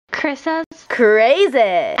Chrissa's Crazy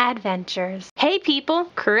Adventures. Hey people,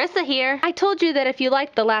 Chrissa here. I told you that if you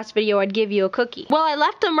liked the last video, I'd give you a cookie. Well, I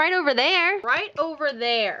left them right over there. Right over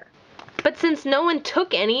there. But since no one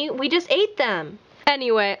took any, we just ate them.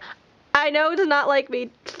 Anyway, I know it's not like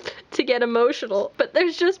me to get emotional, but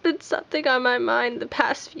there's just been something on my mind the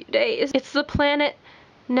past few days. It's the planet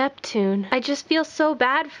Neptune. I just feel so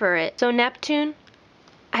bad for it. So Neptune,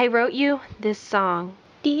 I wrote you this song.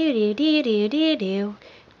 Do-do-do-do-do-do.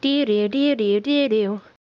 Do-do-do-do-do-do.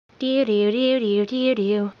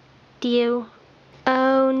 Do-do-do-do-do-do. Do.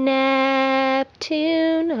 Oh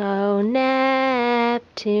Neptune, oh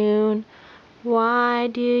Neptune, why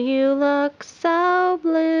do you look so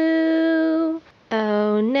blue?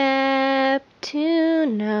 Oh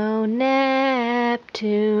Neptune,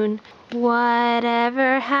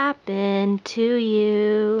 whatever happened to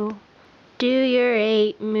you? Do your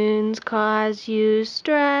 8 moons cause you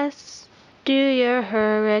stress? Do your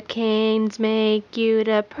hurricanes make you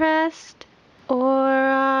depressed? Or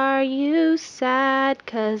are you sad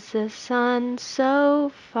 'cause the sun's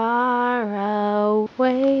so far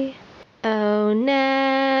away? Oh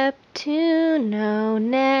Neptune,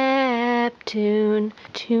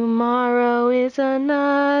 tomorrow is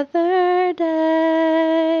another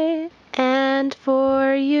day. And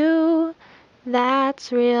for you,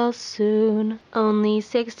 that's real soon, only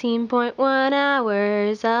 16.1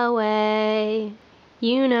 hours away.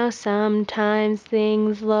 You know sometimes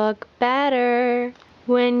things look better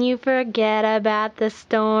when you forget about the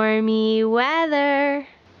stormy weather.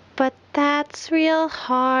 But that's real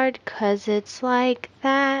hard 'cause it's like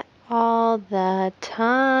that all the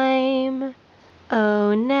time.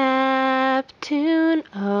 Oh Neptune,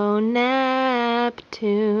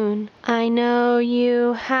 I know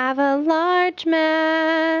you have a large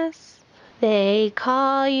mass. They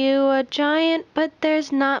call you a giant, but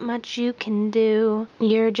there's not much you can do.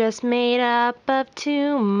 You're just made up of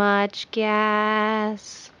too much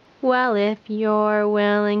gas. Well, if you're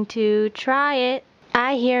willing to try it,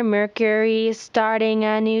 I hear Mercury's starting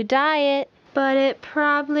a new diet. But it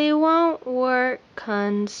probably won't work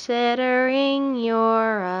considering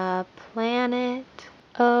you're a planet.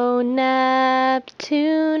 Oh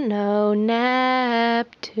Neptune,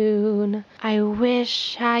 I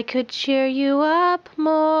wish I could cheer you up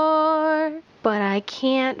more, but I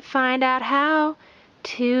can't find out how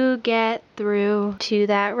to get through to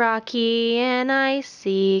that rocky and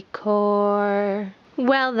icy core.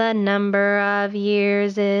 Well, the number of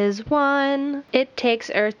years is 1. It takes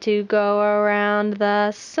Earth to go around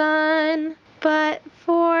the sun. But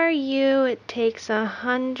for you, it takes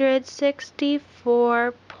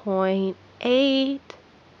 164.8.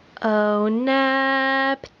 Oh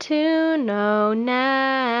Neptune,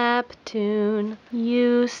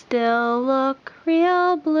 you still look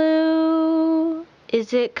real blue.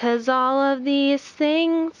 Is it 'cause all of these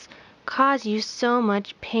things cause you so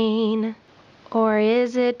much pain? Or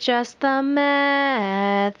is it just the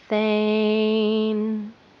methane?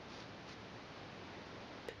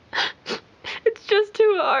 It's just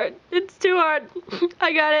too hard. It's too hard.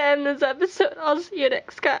 I gotta end this episode. I'll see you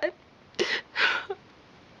next time.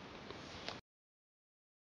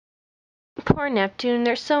 Poor Neptune,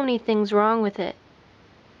 there's so many things wrong with it.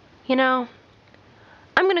 You know,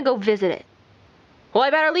 I'm gonna go visit it. Well,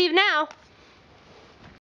 I better leave now.